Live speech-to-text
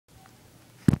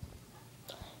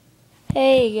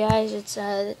Hey guys, it's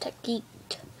the Tech Geek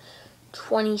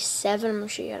 27. I'm gonna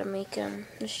show you how to make them.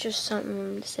 It's just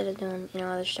something instead of doing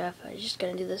other stuff. I'm just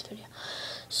gonna do this video.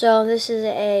 So this is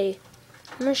I'm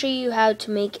gonna show you how to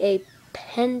make a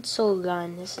pencil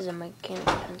gun. This is a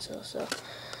mechanical pencil. So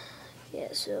yeah.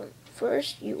 So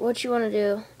first, what you want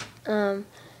to do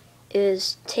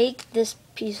is take this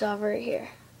piece off right here,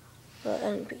 the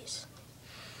end piece.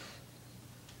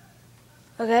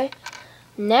 Okay.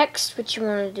 Next, what you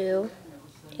want to do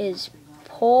is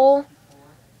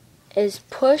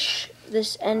push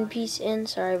this end piece in.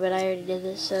 Sorry, but I already did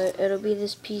this. So it'll be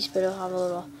this piece, but it'll have a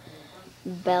little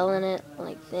bell in it,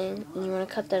 like thing. And you want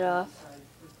to cut that off,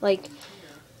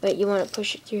 but you want to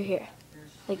push it through here,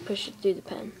 push it through the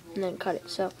pen, and then cut it.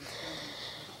 So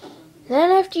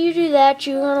then after you do that,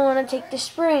 you're gonna want to take the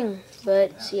spring.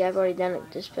 But see, I've already done it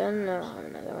with this pen. Now I'll have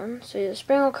another one. So the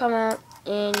spring will come out,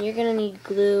 and you're gonna need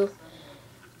glue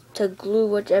to glue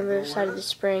whichever side of the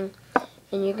spring.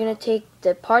 And you're going to take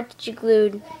the part that you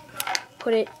glued,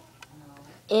 put it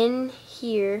in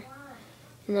here,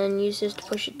 and then use this to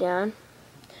push it down.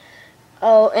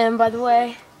 Oh, and by the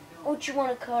way, what you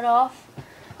want to cut off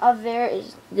of there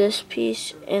is this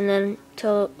piece, and then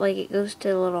till it goes to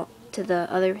the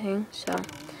other thing. So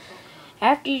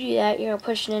after you do that, you're going to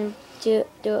push it in, do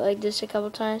it like this a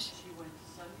couple times.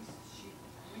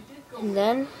 And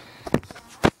then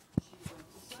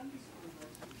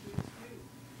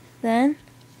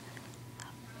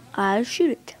I'll shoot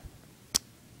it.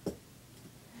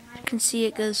 You can see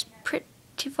it goes pretty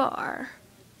far.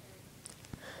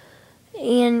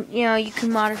 And you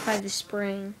can modify the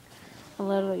spring a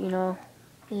little,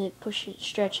 and push it,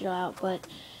 stretch it out, but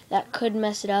that could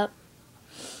mess it up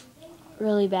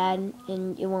really bad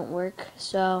and it won't work.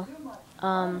 So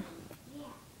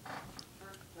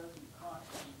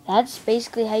that's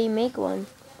basically how you make one.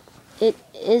 It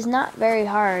is not very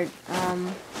hard.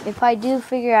 If I do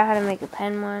figure out how to make a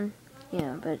pen one,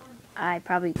 but it's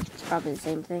probably the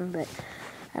same thing, but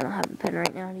I don't have a pen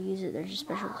right now to use it. There's a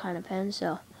special kind of pen,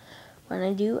 so when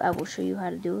I do, I will show you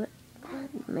how to do it.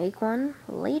 Make one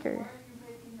later.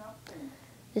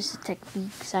 This is Tech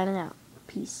Geek signing out.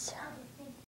 Peace.